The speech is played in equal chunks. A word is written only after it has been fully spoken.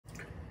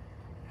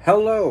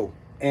Hello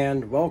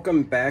and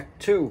welcome back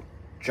to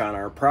John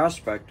R.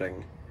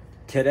 Prospecting.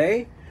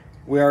 Today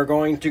we are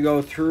going to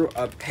go through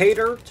a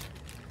Paydirt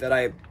that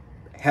I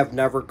have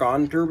never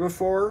gone through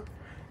before,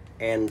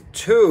 and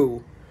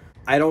two,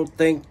 I don't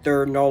think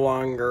they're no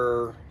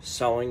longer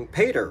selling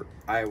Paydirt.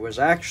 I was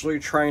actually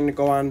trying to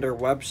go on their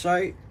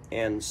website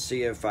and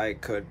see if I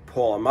could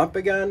pull them up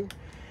again,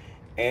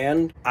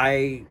 and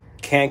I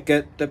can't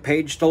get the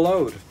page to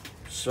load.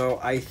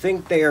 So I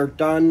think they are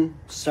done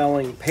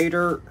selling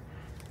Paydirt.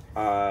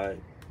 I'll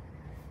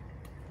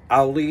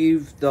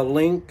leave the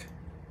link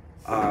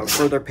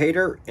for their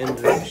Paydirt in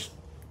the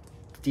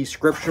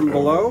description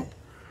below.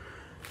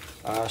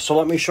 So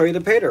let me show you the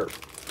Paydirt.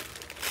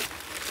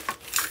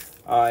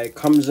 It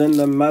comes in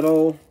the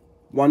metal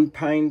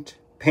 1-pint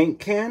paint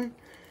can,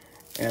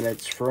 and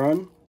it's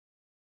from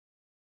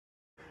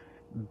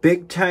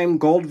Big Time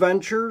Gold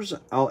Ventures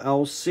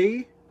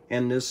LLC,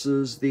 and this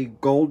is the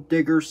Gold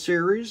Digger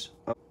series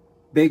of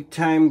Big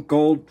Time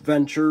Gold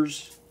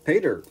Ventures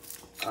Paydirt.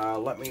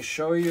 Let me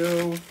show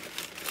you.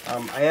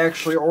 I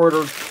actually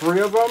ordered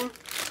 3 of them.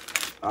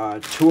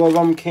 2 of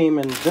them came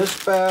in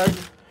this bag,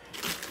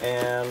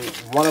 and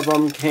 1 of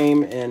them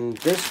came in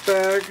this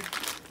bag,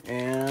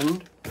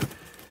 and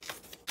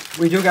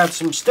we do got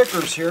some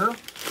stickers here.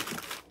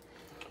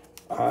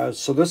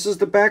 So this is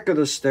the back of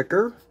the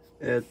sticker.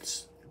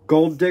 It's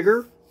Gold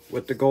Digger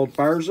with the gold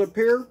bars up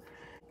here.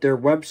 Their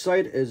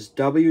website is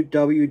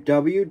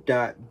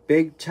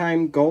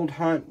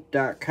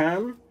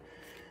www.bigtimegoldhunt.com.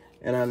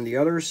 And on the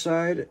other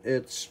side,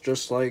 it's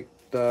just like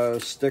the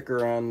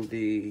sticker on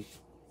the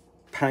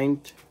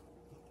pint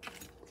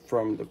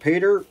from the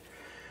Paydirt.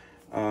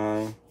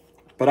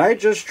 But I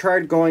just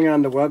tried going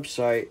on the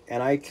website,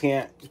 and I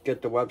can't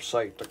get the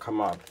website to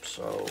come up.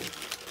 So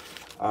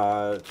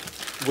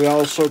we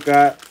also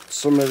got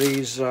some of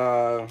these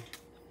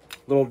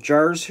little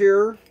jars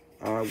here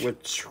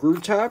with screw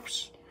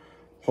tops.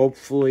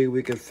 Hopefully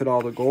we can fit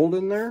all the gold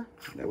in there.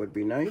 That would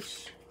be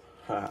nice.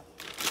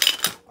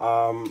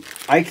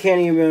 I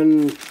can't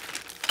even,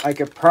 I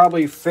could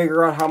probably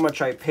figure out how much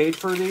I paid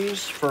for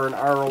these for an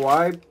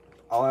ROI.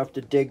 I'll have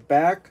to dig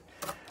back.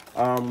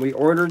 We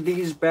ordered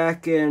these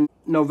back in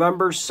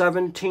November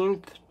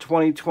 17th,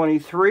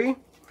 2023.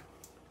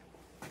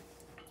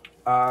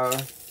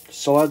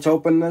 So let's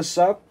open this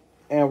up,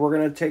 and we're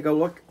going to take a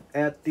look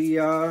at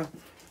the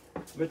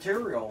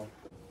material.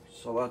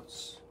 So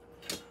let's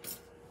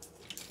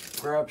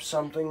grab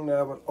something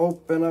that would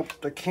open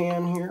up the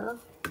can here.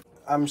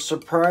 I'm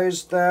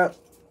surprised that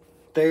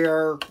they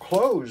are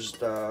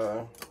closed.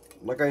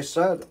 Like I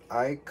said,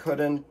 I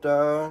couldn't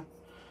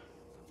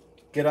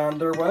get on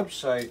their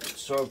website.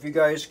 So if you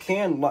guys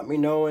can, let me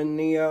know in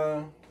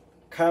the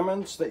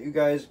comments that you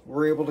guys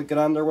were able to get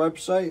on their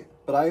website.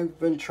 But I've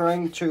been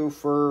trying to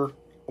for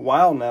a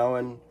while now,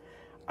 and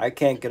I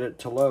can't get it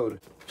to load.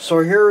 So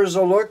here is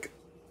a look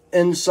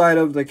inside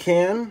of the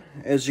can.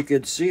 As you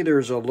can see,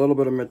 there's a little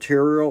bit of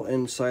material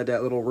inside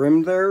that little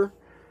rim there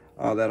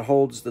that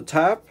holds the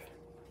top.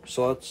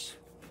 So let's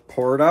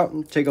pour it out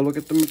and take a look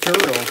at the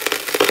material.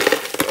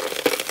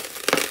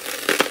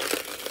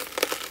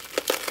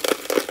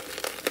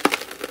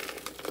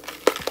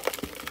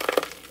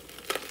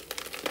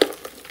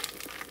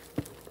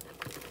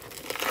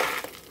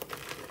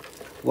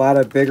 A lot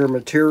of bigger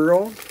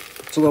material.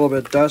 It's a little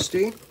bit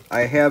dusty.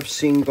 I have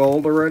seen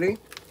gold already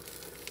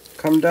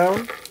come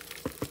down.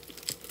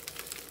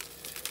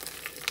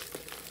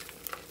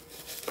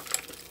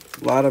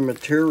 A lot of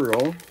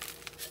material.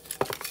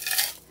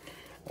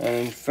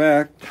 And in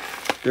fact,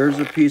 there's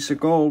a piece of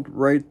gold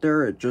right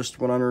there. It just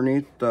went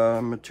underneath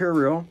the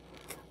material.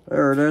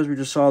 There it is. We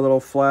just saw a little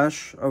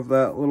flash of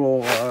that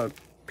little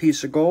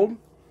piece of gold.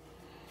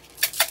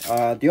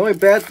 The only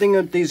bad thing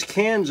with these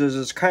cans is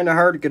it's kind of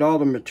hard to get all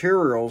the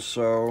material,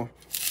 so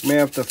you may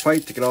have to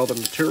fight to get all the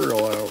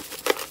material out.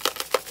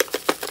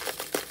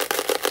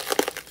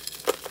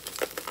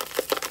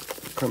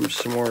 Here comes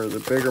some more of the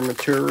bigger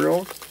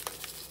material.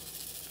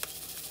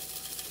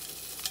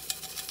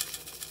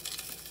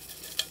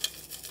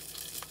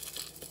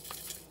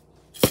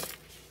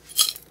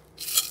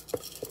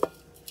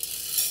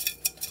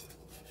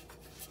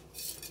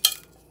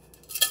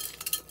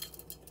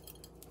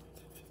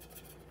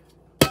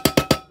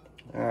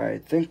 I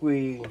think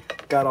we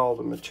got all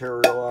the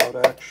material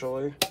out,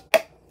 actually.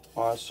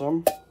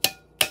 Awesome.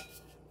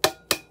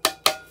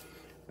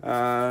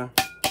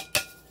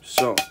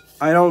 So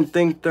I don't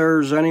think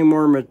there's any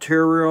more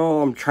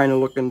material. I'm trying to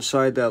look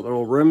inside that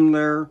little rim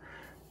there,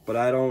 but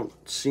I don't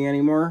see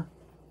any more.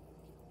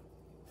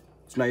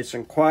 It's nice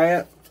and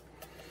quiet.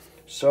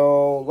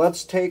 So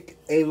let's take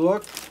a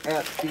look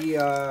at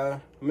the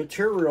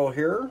material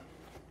here.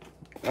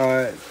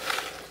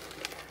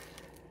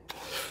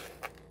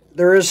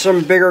 There is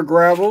some bigger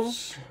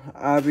gravels,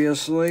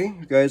 obviously.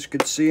 You guys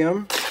could see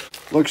them.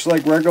 Looks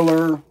like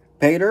regular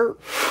Paydirt.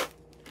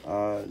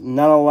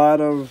 Not a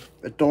lot of,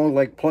 it don't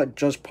look like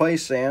just play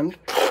sand,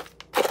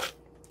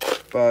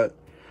 but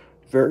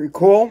very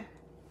cool.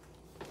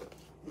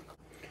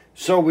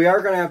 So we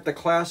are going to have to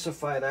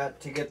classify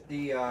that to get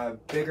the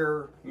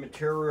bigger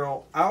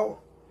material out.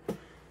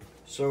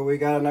 So we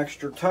got an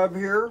extra tub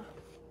here.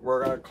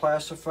 We're going to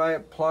classify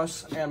it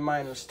plus and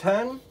minus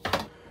 10.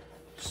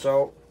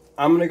 So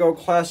I'm going to go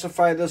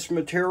classify this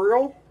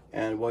material,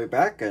 and we'll be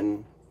back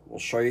and we'll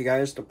show you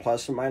guys the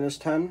plus and minus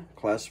 10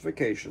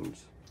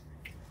 classifications.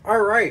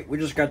 Alright, we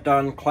just got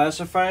done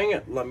classifying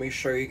it. Let me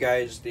show you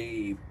guys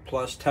the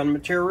plus 10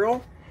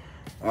 material.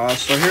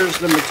 So here's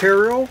the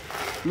material.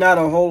 Not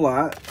a whole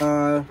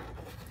lot.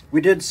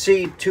 We did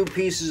see 2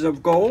 pieces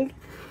of gold.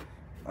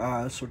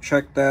 So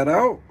check that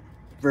out.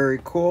 Very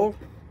cool.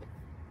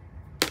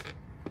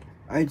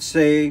 I'd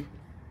say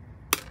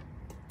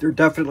they're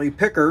definitely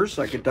pickers.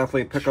 I could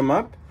definitely pick them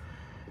up.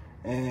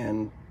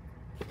 And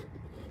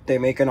they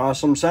make an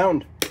awesome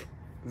sound.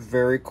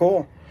 Very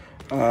cool.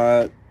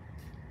 I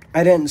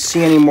didn't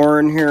see any more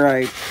in here.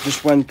 I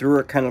just went through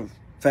it kind of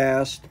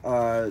fast.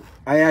 I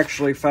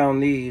actually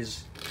found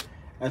these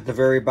at the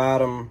very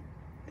bottom.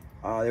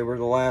 They were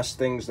the last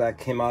things that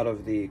came out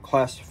of the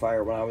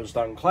classifier when I was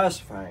done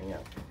classifying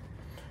it.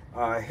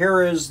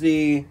 Here is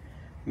the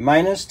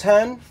minus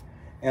 10,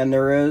 and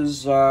there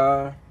is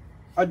a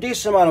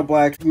decent amount of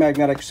black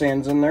magnetic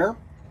sands in there.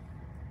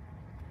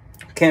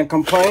 Can't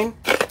complain.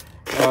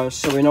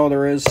 So we know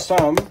there is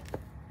some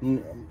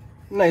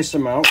nice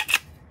amount.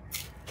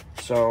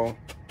 So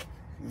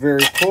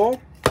very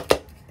cool.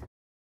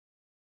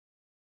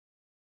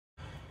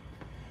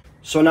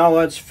 So now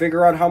let's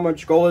figure out how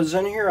much gold is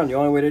in here, and the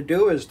only way to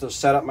do is to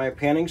set up my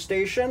panning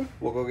station.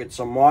 We'll go get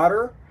some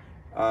water,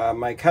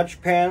 my catch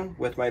pan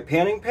with my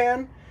panning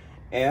pan,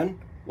 and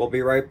we'll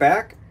be right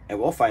back and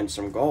we'll find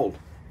some gold.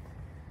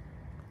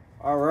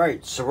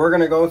 Alright, so we're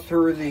going to go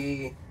through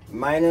the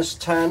minus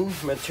 10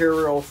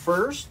 material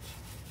first.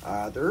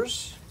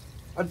 There's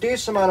a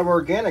decent amount of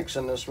organics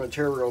in this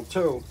material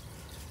too.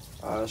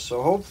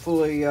 So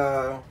hopefully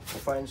we'll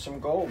find some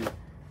gold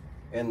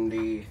in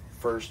the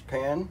first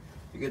pan.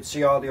 You can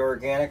see all the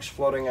organics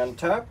floating on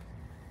top.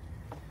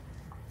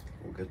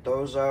 We'll get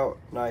those out.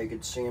 Now you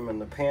can see them in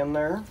the pan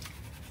there.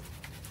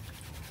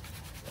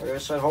 Like I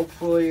said,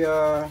 hopefully,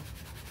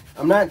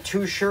 I'm not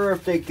too sure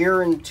if they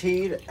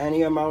guaranteed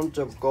any amount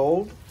of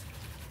gold.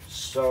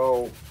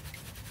 So,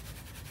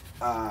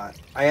 I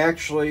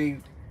actually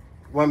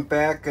went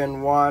back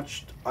and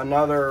watched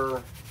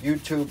another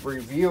YouTube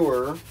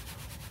reviewer,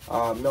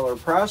 Miller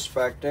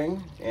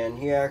Prospecting, and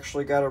he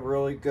actually got a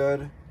really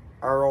good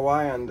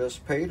ROI on this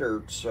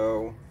Paydirt,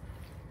 so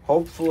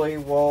hopefully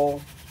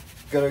we'll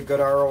get a good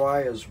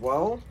ROI as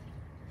well.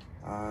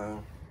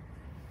 I'll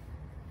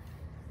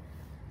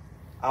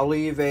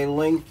leave a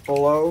link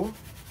below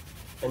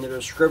in the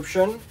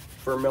description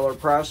for Miller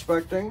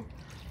Prospecting.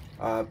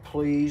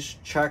 Please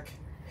check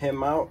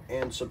him out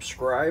and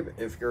subscribe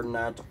if you're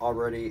not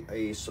already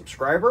a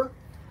subscriber.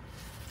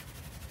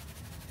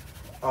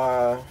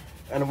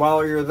 And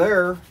while you're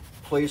there,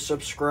 please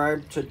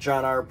subscribe to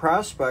John R.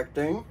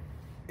 Prospecting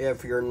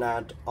if you're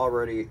not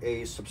already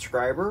a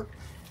subscriber,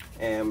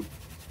 and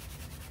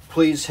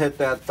please hit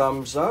that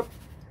thumbs up.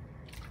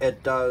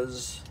 It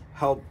does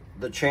help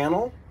the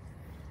channel.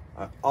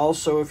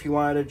 Also, if you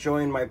wanted to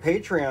join my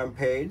Patreon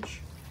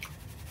page,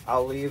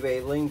 I'll leave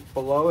a link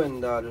below in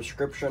the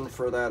description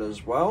for that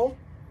as well.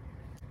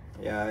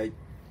 Yeah,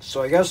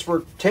 so I guess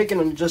we're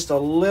taking just a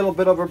little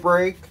bit of a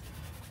break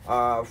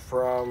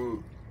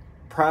from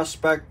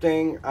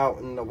prospecting out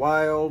in the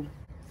wild.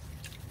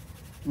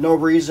 No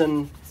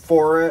reason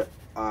for it,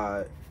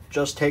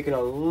 just taking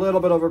a little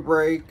bit of a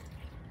break.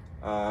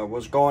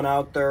 Was going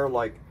out there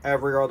like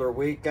every other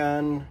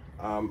weekend.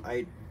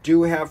 I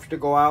do have to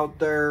go out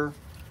there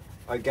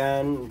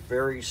again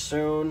very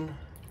soon,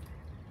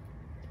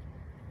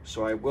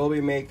 so I will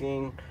be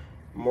making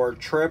more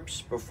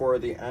trips before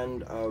the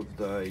end of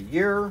the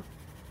year.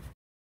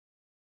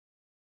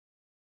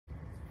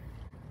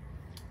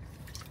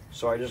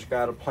 So I just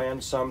got to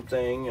plan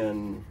something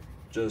and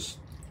just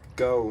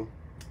go.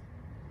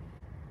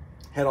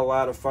 Had a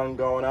lot of fun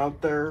going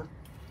out there.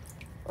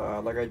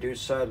 Like I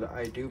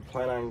do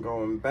plan on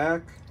going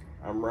back.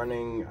 I'm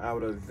running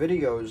out of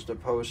videos to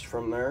post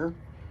from there,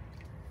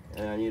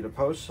 and I need to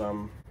post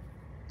some.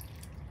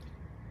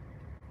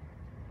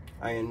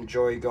 I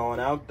enjoy going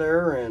out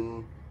there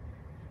and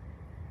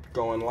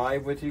going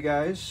live with you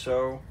guys,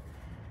 so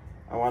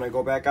I want to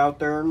go back out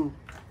there and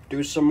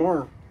do some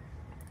more.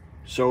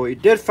 So we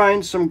did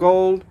find some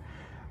gold.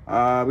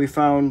 We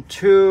found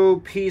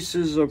 2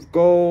 pieces of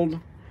gold.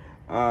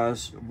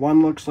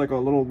 One looks like a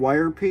little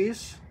wire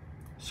piece.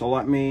 So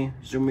let me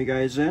zoom you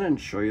guys in and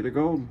show you the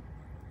gold.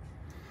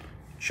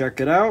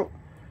 Check it out.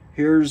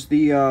 Here's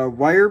the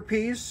wire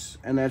piece,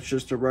 and that's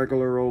just a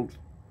regular old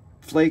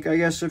flake, I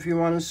guess, if you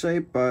want to say,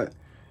 but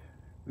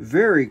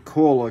very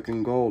cool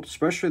looking gold,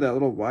 especially that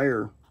little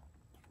wire.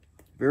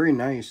 Very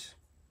nice.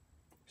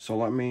 So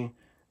let me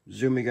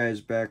zoom you guys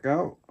back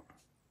out.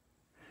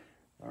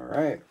 All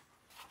right.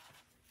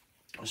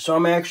 So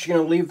I'm actually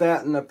going to leave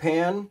that in the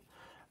pan.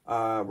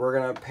 We're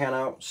going to pan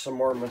out some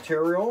more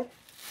material.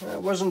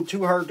 It wasn't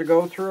too hard to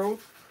go through.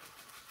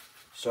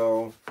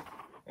 So,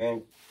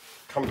 and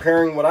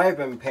comparing what I've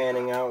been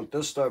panning out,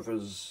 this stuff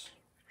is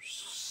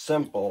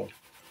simple.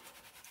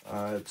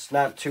 It's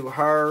not too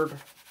hard.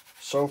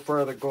 So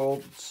far the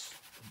gold's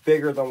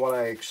bigger than what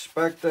I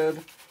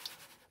expected.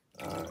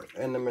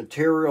 And the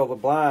material, the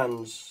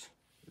blondes,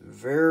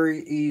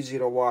 very easy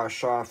to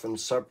wash off and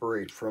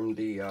separate from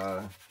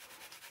the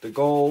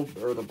gold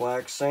or the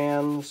black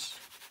sands.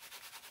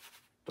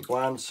 The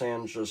blonde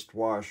sands just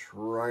wash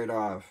right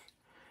off.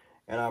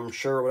 And I'm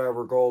sure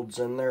whatever gold's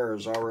in there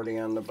is already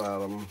on the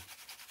bottom.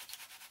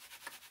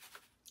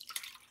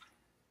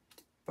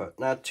 But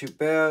not too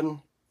bad.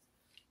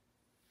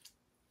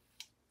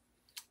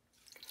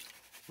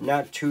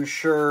 Not too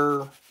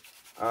sure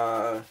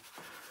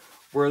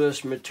where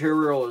this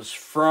material is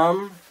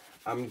from.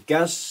 I'm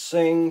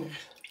guessing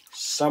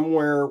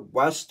somewhere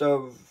west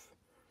of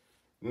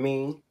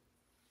me.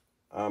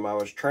 I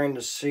was trying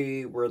to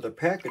see where the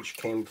package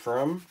came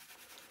from,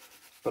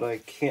 but I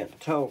can't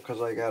tell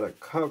because I got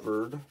it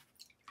covered.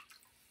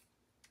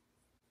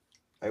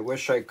 I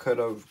wish I could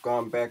have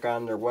gone back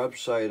on their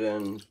website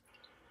and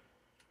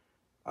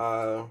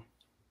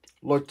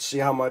look to see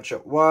how much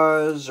it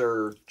was,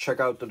 or check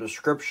out the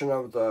description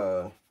of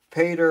the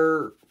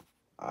Paydirt.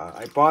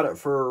 I bought it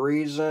for a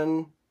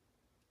reason,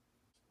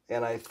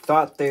 and I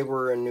thought they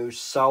were a new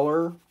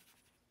seller.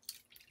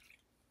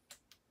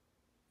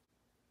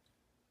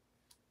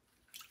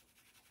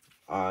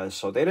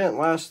 So they didn't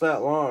last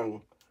that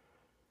long.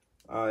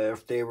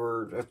 If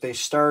they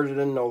started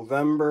in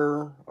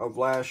November of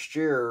last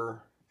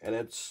year, and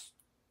it's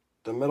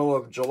the middle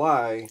of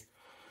July,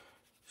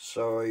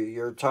 so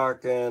you're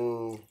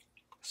talking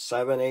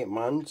 7-8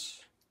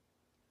 months.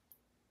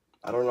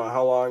 I don't know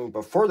how long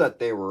before that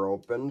they were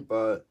open,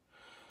 but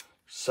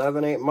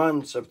 7-8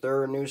 months. If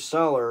they're a new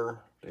seller,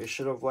 they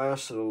should have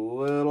lasted a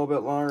little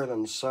bit longer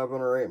than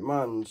 7 or 8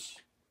 months.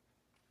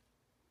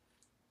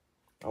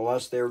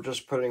 Unless they were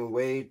just putting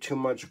way too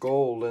much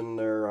gold in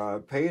their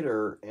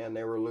Paydirt and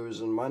they were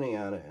losing money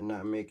on it and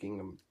not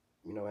making,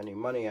 any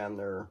money on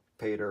their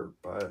Paydirt.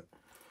 But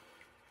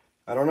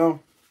I don't know.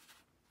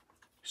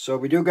 So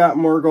we do got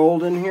more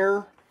gold in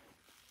here.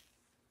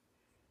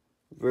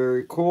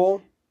 Very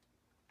cool.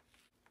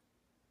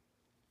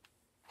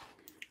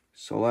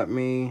 So let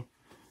me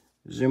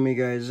zoom you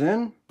guys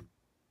in.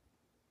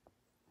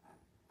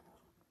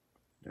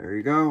 There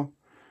you go.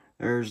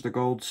 There's the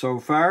gold so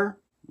far.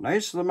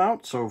 Nice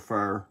amount so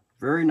far.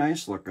 Very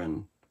nice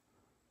looking.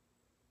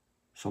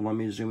 So let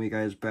me zoom you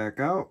guys back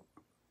out.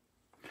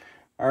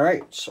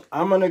 Alright, so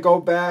I'm going to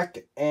go back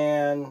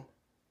and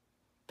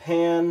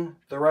pan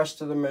the rest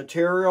of the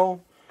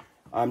material.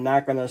 I'm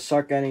not going to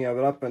suck any of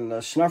it up in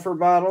the snuffer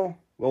bottle.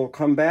 We'll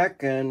come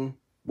back and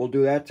we'll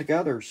do that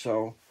together.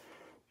 So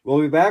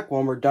we'll be back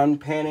when we're done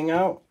panning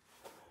out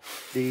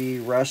the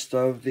rest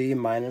of the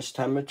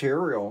 -10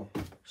 material.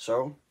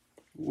 So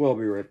we'll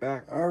be right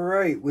back.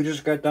 Alright, we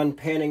just got done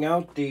panning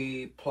out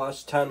the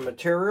 +10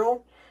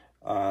 material.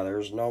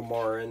 There's no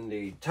more in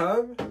the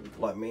tub.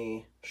 Let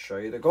me show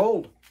you the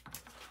gold.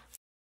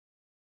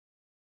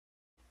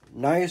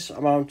 Nice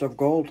amount of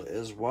gold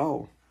as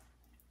well.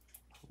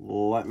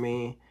 Let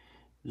me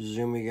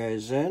zoom you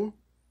guys in.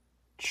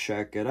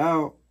 Check it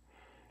out.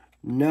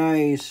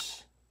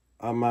 Nice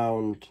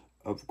amount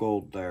of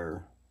gold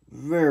there.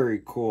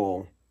 Very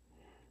cool.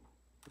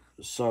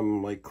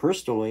 Some like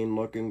crystalline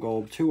looking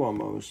gold too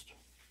almost.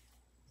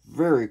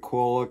 Very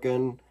cool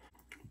looking.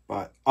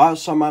 But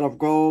awesome amount of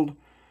gold.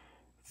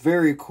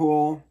 Very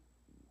cool.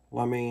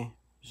 Let me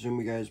zoom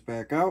you guys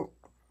back out.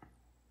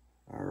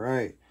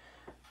 Alright.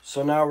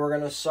 So now we're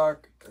going to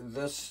suck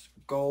this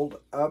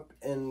gold up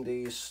in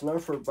the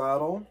snuffer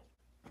bottle.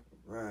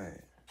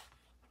 Right.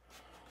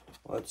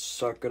 Let's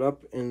suck it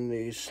up in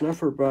the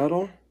snuffer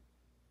bottle.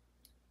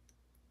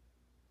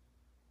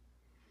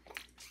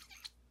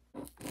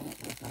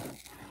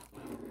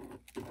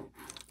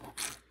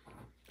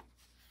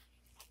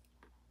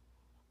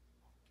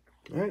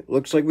 Alright,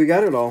 looks like we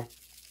got it all.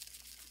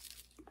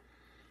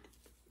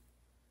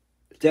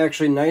 It's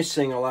actually nice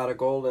seeing a lot of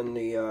gold in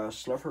the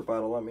snuffer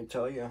bottle, let me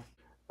tell you.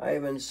 I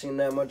haven't seen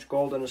that much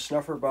gold in a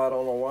snuffer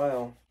bottle in a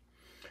while.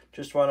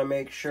 Just want to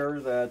make sure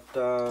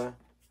that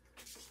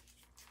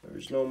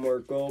there's no more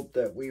gold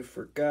that we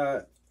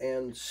forgot.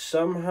 And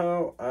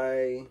somehow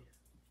I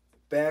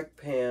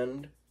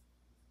backpanned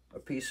a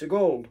piece of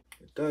gold.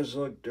 It does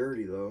look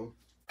dirty though.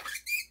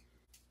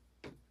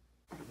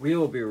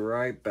 We'll be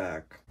right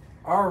back.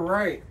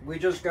 Alright, we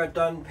just got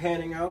done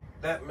panning out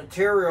that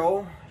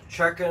material,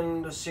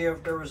 checking to see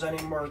if there was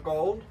any more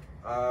gold.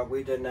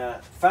 We did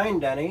not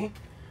find any.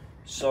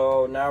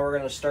 So now we're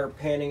going to start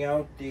panning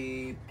out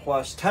the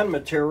 +10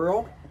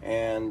 material.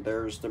 And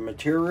there's the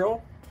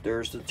material.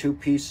 There's the 2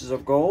 pieces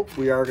of gold.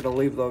 We are going to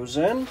leave those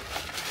in.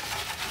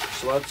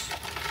 So let's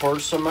pour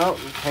some out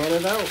and pan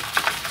it out.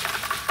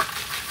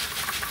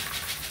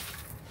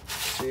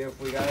 See if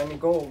we got any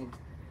gold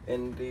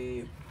in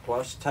the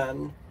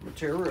 +10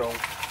 material.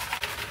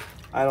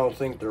 I don't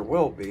think there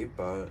will be,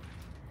 but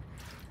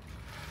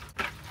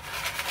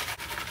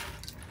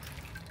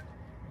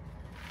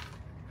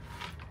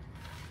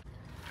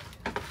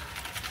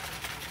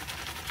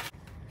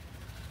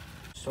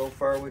So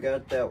far we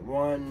got that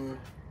one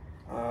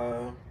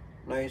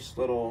nice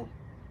little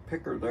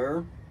picker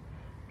there.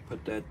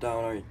 Put that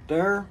down right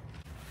there.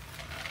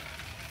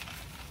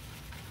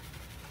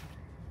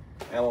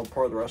 And we'll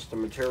pour the rest of the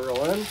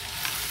material in.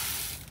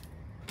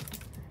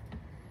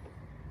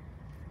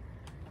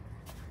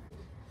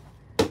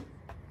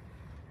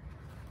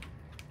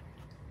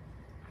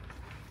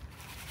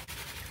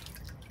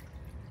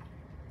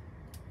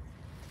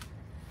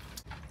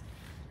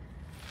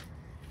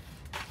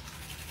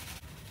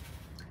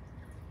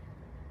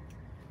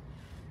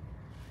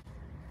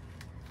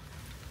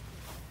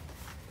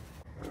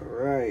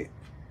 Alright,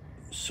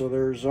 so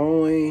there's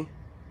only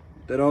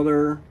that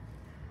other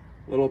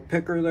little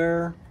picker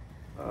there.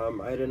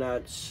 I did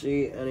not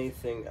see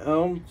anything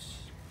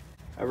else.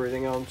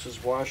 Everything else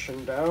is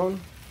washing down.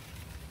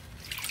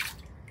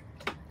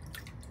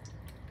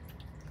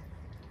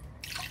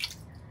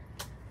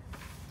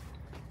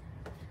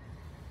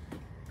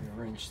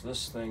 Rinse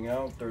this thing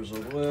out. There's a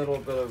little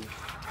bit of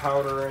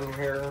powder in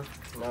here,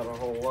 not a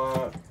whole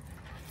lot.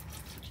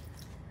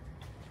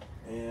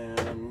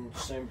 And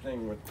same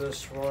thing with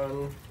this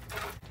one.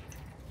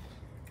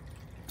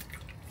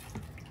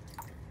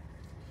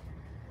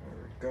 There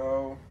we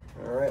go.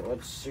 Alright,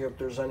 let's see if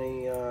there's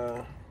any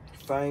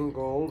fine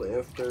gold,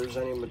 if there's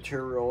any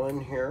material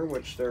in here,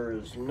 which there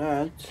is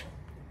not.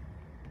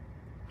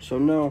 So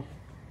no.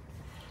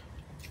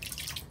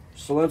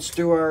 So let's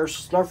do our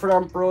snuffer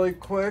dump really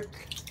quick,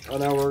 and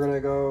now we're gonna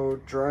go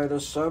dry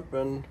this up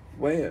and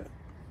weigh it.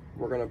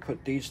 We're gonna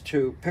put these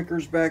two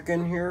pickers back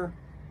in here.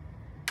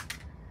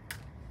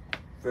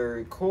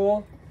 Very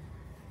cool.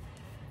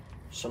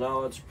 So now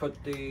let's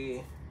put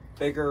the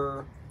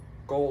bigger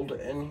gold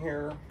in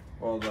here.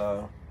 Well,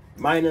 the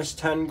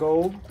 -10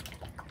 gold.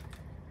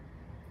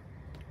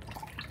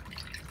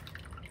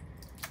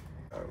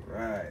 All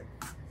right.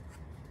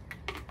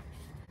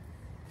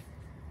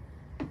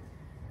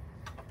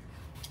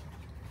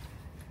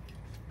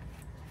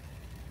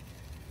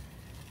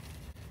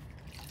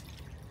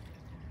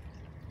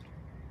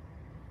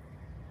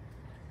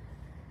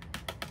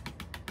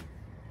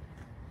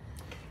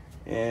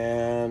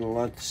 And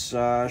let's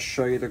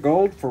show you the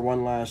gold for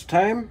one last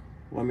time.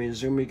 Let me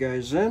zoom you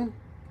guys in.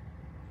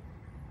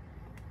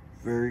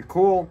 Very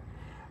cool.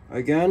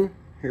 Again,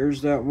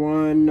 here's that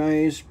one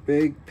nice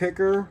big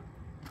picker.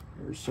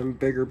 There's some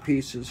bigger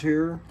pieces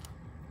here,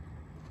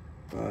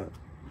 but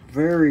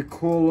very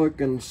cool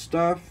looking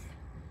stuff.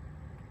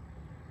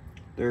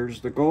 There's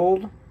the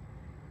gold.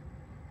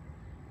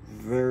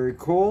 Very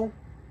cool.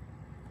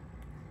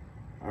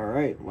 All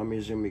right, let me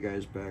zoom you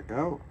guys back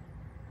out.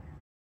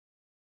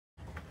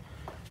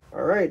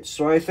 Alright,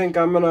 so I think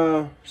I'm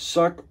gonna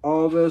suck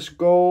all this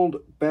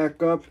gold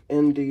back up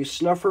in the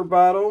snuffer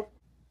bottle.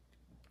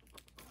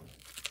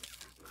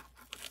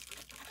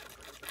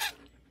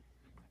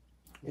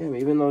 Yeah,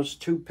 even those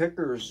two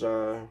pickers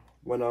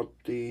went up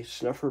the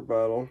snuffer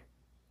bottle.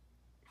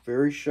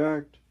 Very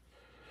shocked.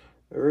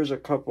 There is a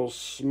couple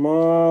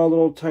small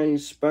little tiny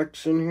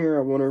specks in here.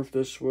 I wonder if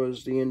this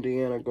was the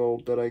Indiana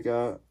gold that I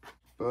got.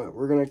 But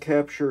we're gonna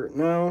capture it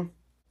now.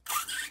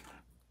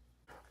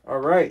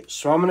 Alright,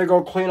 so I'm going to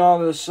go clean all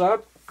this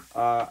up.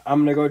 I'm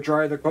going to go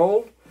dry the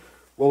gold.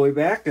 We'll be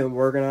back and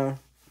we're going to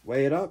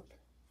weigh it up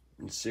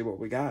and see what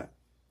we got.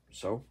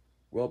 So,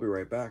 we'll be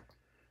right back.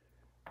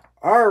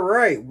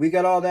 Alright, we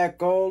got all that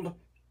gold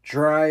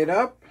dried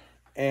up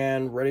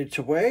and ready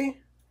to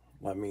weigh.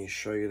 Let me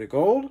show you the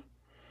gold.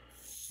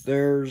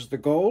 There's the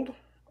gold.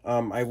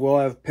 I will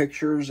have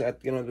pictures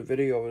at the end of the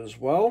video as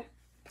well.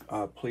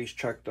 Please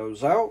check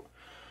those out.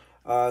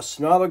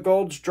 So now the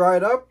gold's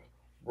dried up.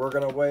 We're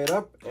going to weigh it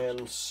up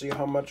and see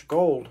how much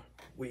gold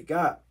we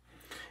got.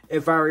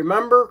 If I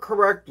remember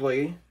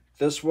correctly,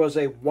 this was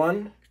a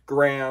 1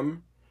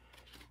 gram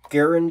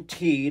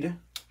guaranteed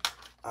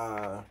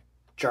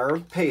jar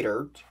of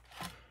Paydirt.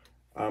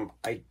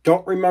 I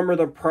don't remember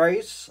the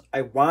price.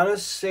 I want to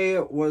say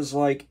it was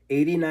like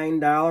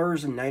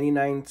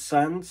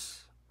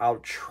 $89.99. I'll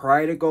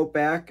try to go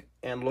back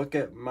and look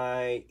at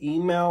my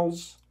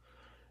emails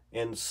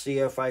and see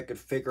if I could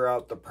figure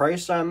out the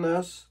price on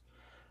this.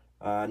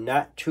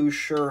 Not too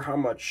sure how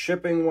much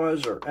shipping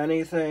was or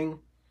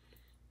anything.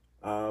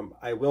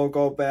 I will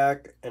go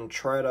back and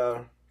try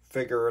to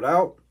figure it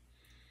out.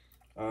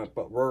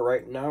 But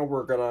right now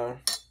we're going to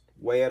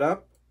weigh it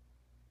up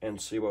and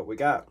see what we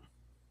got.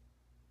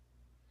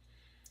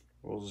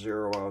 We'll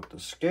zero out the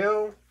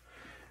scale.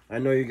 I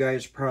know you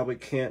guys probably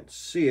can't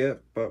see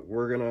it, but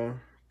we're going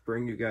to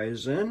bring you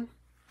guys in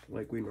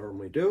like we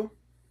normally do.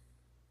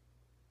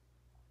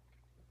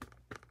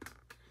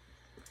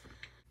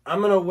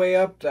 I'm going to weigh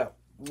up that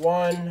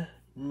one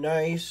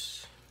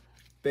nice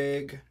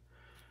big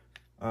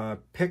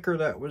picker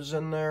that was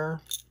in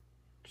there.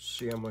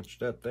 See how much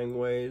that thing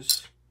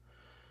weighs.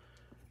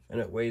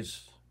 And it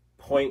weighs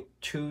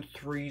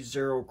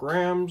 0.230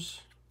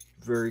 grams.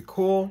 Very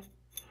cool.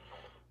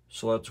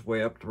 So let's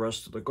weigh up the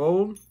rest of the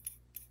gold.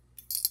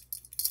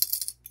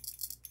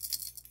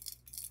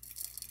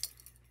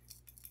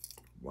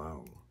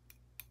 Wow.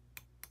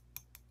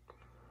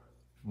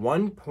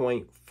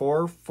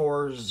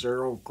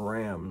 1.440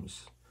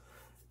 grams.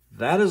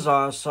 That is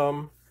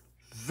awesome.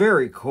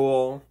 Very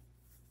cool.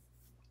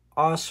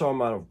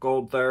 Awesome amount of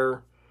gold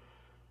there.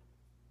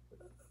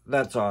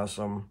 That's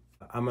awesome.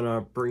 I'm going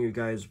to bring you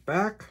guys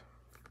back.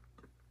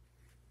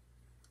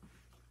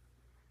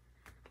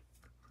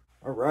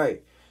 All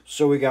right.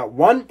 So we got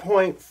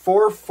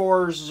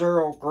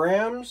 1.440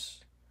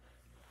 grams.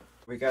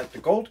 We got the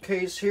gold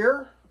case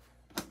here.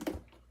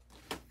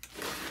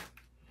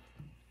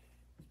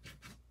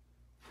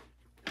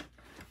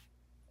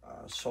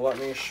 So let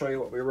me show you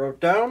what we wrote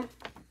down.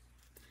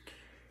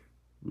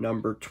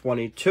 Number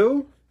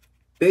 22,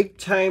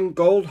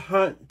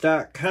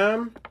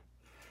 BigTimeGoldHunt.com.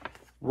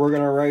 We're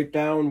going to write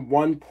down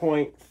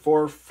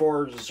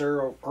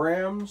 1.440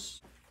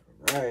 grams.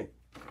 All right,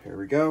 here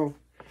we go.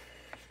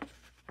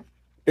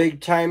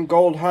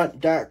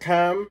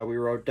 BigTimeGoldHunt.com. We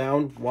wrote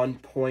down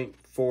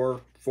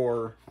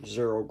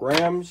 1.440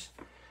 grams.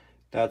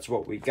 That's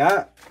what we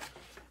got.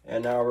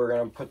 And now we're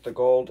going to put the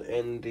gold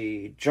in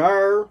the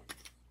jar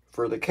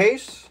for the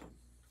case.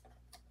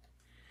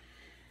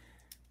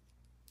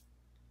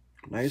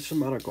 Nice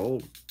amount of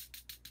gold.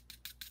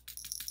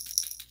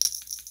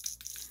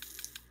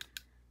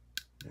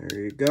 There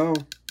you go.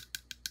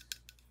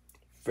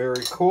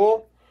 Very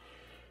cool.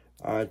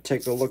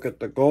 Take a look at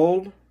the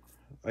gold.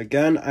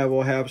 Again, I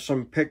will have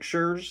some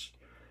pictures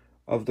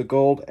of the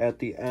gold at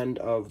the end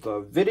of the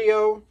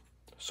video,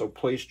 so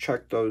please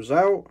check those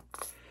out.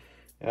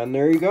 And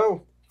there you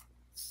go.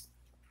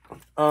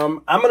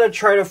 I'm going to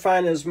try to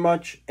find as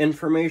much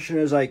information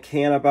as I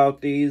can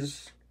about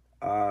these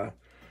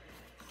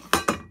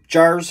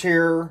jars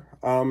here,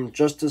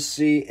 just to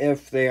see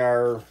if they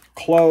are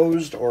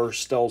closed or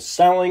still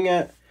selling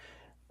it.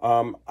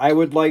 I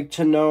would like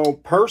to know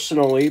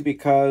personally,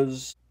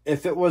 because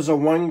if it was a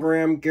 1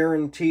 gram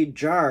guaranteed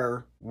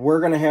jar, we're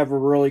going to have a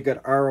really good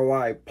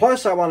ROI.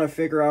 Plus, I want to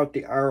figure out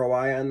the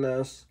ROI on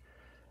this.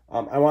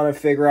 I want to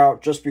figure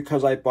out, just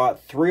because I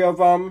bought 3 of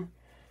them,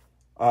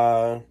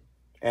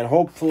 and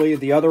hopefully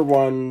the other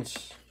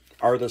ones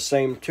are the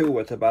same too,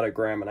 with about 1.5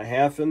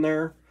 grams in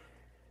there.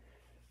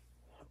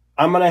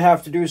 I'm going to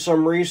have to do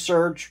some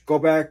research, go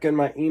back in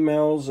my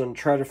emails, and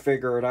try to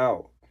figure it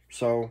out.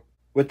 So,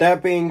 with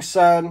that being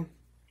said,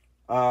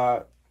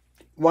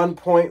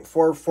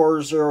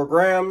 1.440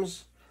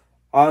 grams,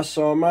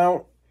 awesome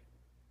amount.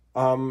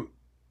 And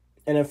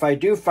if I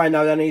do find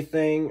out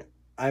anything,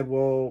 I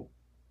will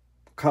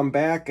come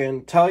back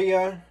and tell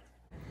you.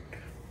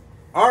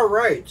 All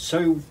right,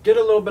 so did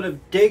a little bit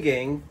of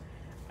digging.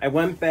 I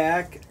went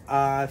back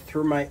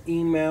through my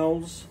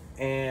emails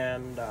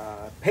and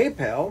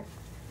PayPal.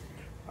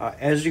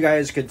 As you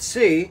guys could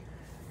see,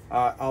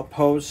 I'll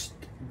post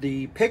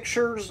the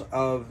pictures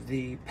of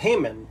the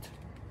payment.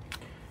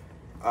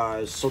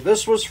 So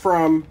this was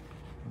from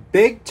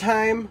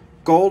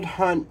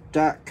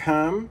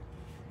BigTimeGoldHunt.com.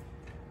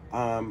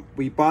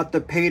 We bought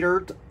the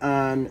Paydirt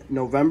on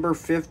November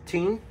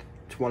 15th,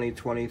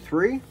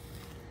 2023.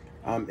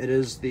 It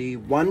is the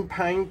 1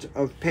 pint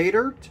of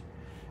Paydirt.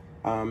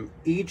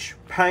 Each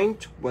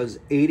pint was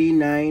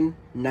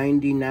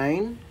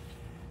 $89.99.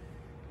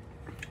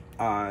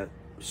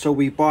 So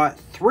we bought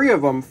 3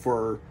 of them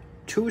for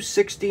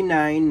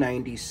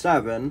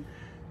 $269.97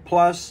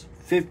 plus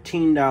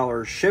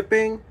 $15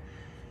 shipping.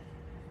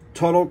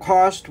 Total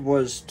cost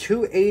was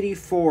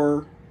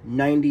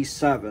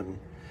 $284.97.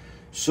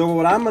 So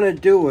what I'm going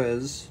to do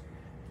is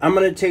I'm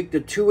going to take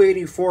the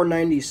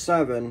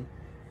 $284.97,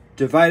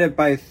 divide it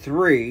by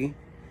 3,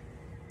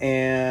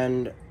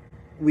 and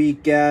we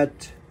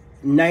get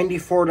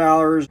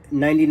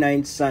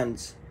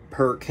 $94.99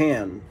 per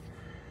can.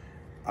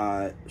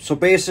 So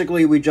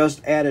basically we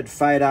just added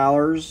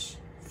 $5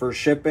 for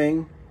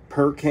shipping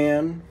per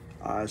can.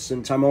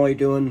 Since I'm only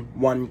doing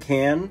 1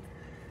 can,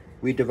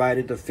 we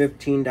divided the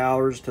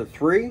 $15 to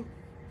 3,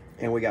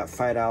 and we got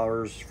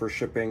 $5 for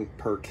shipping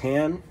per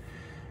can.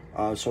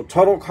 So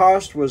total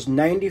cost was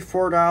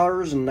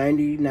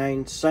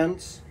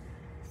 $94.99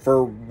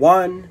 for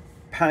 1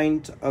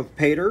 pint of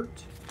Paydirt.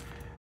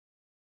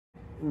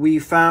 We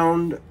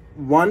found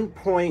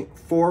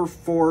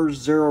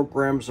 1.440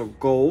 grams of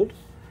gold.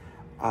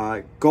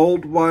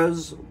 Gold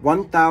was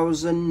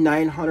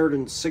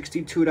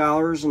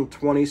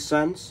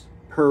 $1,962.20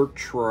 per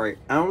troy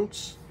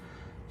ounce.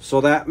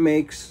 So that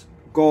makes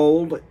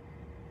gold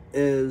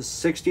is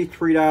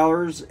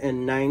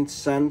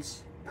 $63.09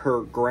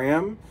 per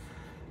gram.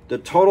 The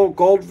total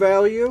gold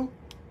value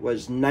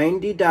was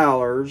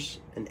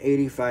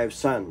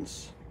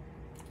 $90.85.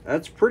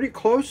 That's pretty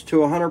close to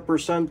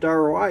 100%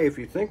 ROI if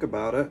you think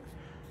about it.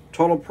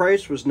 Total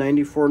price was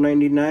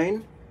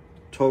 $94.99.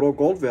 Total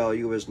gold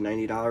value is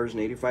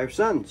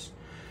 $90.85.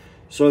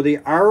 So the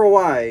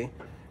ROI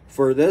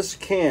for this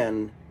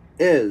can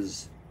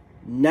is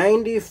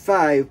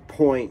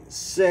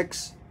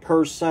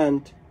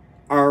 95.6%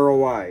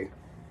 ROI.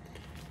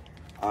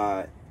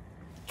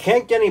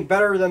 Can't get any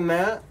better than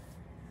that.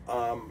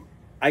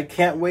 I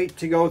can't wait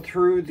to go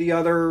through the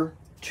other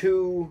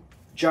 2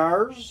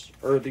 jars,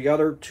 or the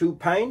other 2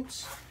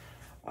 pints.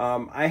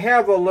 I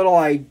have a little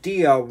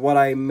idea what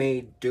I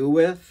may do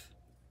with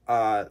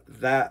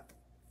those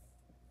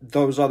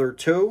other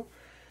two.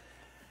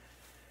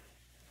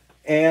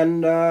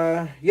 And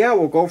yeah,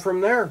 we'll go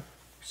from there.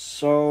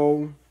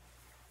 So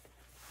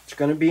it's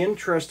going to be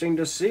interesting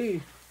to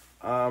see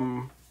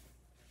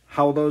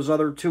how those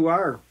other two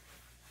are.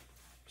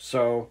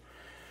 So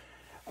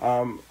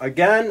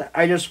again,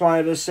 I just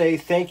wanted to say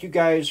thank you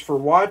guys for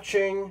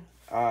watching.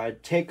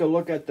 Take a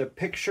look at the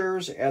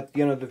pictures at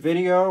the end of the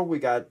video. We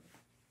got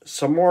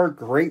some more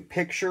great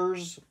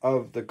pictures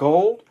of the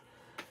gold.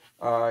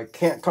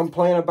 Can't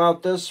complain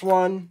about this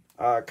one.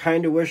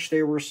 Kind of wish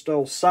they were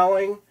still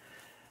selling.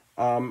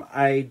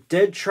 I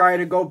did try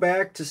to go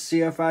back to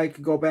see if I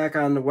could go back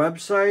on the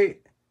website,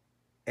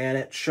 and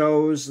it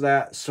shows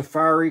that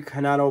Safari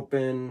cannot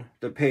open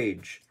the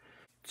page.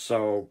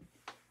 So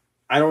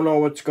I don't know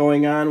what's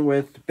going on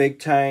with Big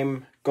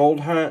Time Gold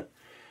Hunt,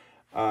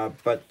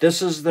 but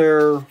this is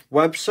their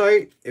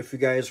website if you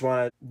guys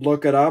want to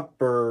look it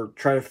up or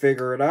try to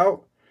figure it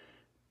out.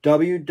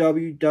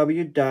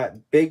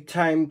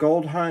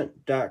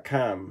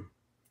 www.bigtimegoldhunt.com.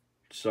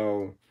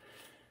 So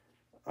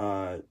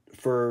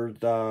for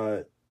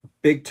the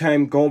Big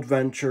Time Gold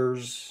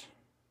Ventures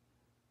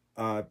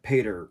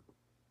Paydirt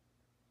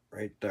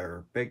right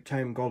there, Big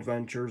Time Gold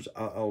Ventures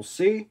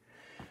LLC,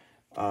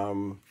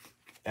 and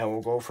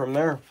we'll go from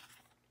there.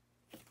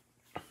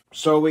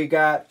 So we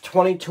got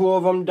 22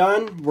 of them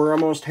done. We're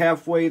almost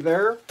halfway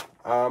there.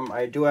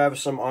 I do have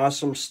some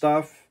awesome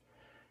stuff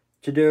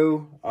to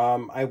do.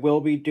 I will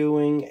be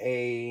doing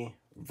a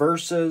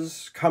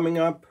versus coming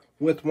up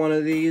with one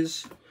of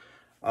these.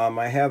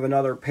 I have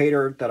another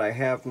Paydirt that I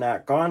have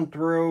not gone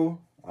through.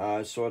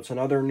 So it's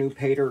another new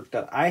Paydirt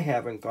that I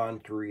haven't gone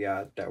through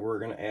yet that we're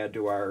going to add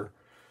to our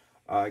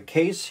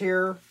case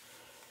here.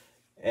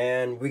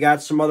 And we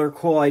got some other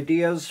cool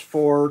ideas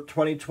for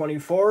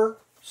 2024.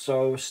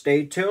 So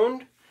stay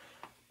tuned.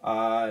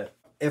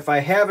 If I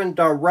haven't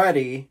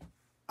already,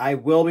 I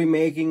will be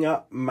making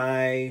up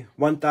my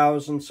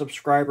 1,000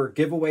 subscriber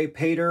giveaway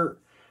Paydirt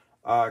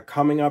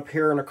coming up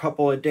here in a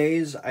couple of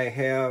days. I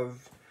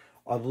have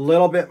a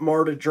little bit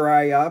more to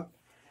dry up,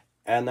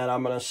 and then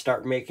I'm going to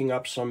start making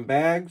up some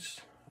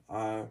bags.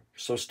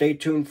 So stay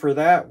tuned for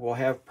that. We'll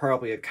have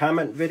probably a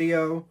comment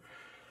video.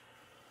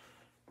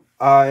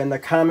 In the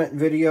comment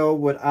video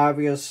would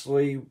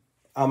obviously,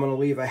 I'm going to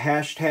leave a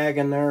hashtag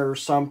in there or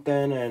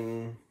something,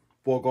 and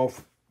we'll go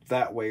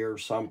that way or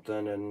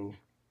something, and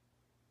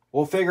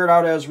we'll figure it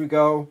out as we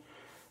go.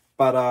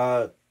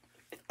 But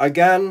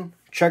again,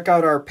 check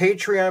out our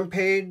Patreon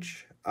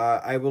page.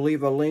 I will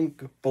leave a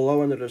link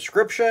below in the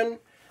description,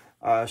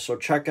 so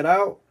check it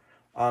out.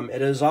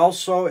 It is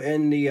also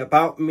in the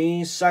About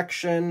Me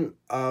section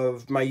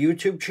of my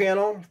YouTube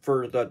channel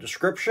for the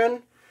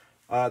description.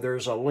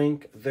 There's a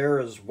link there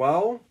as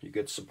well. You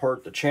could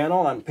support the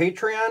channel on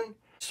Patreon.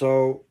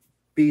 So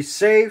be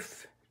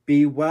safe,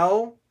 be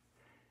well,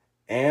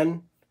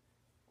 and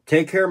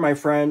take care, my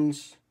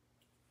friends.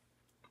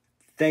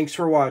 Thanks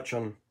for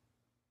watching.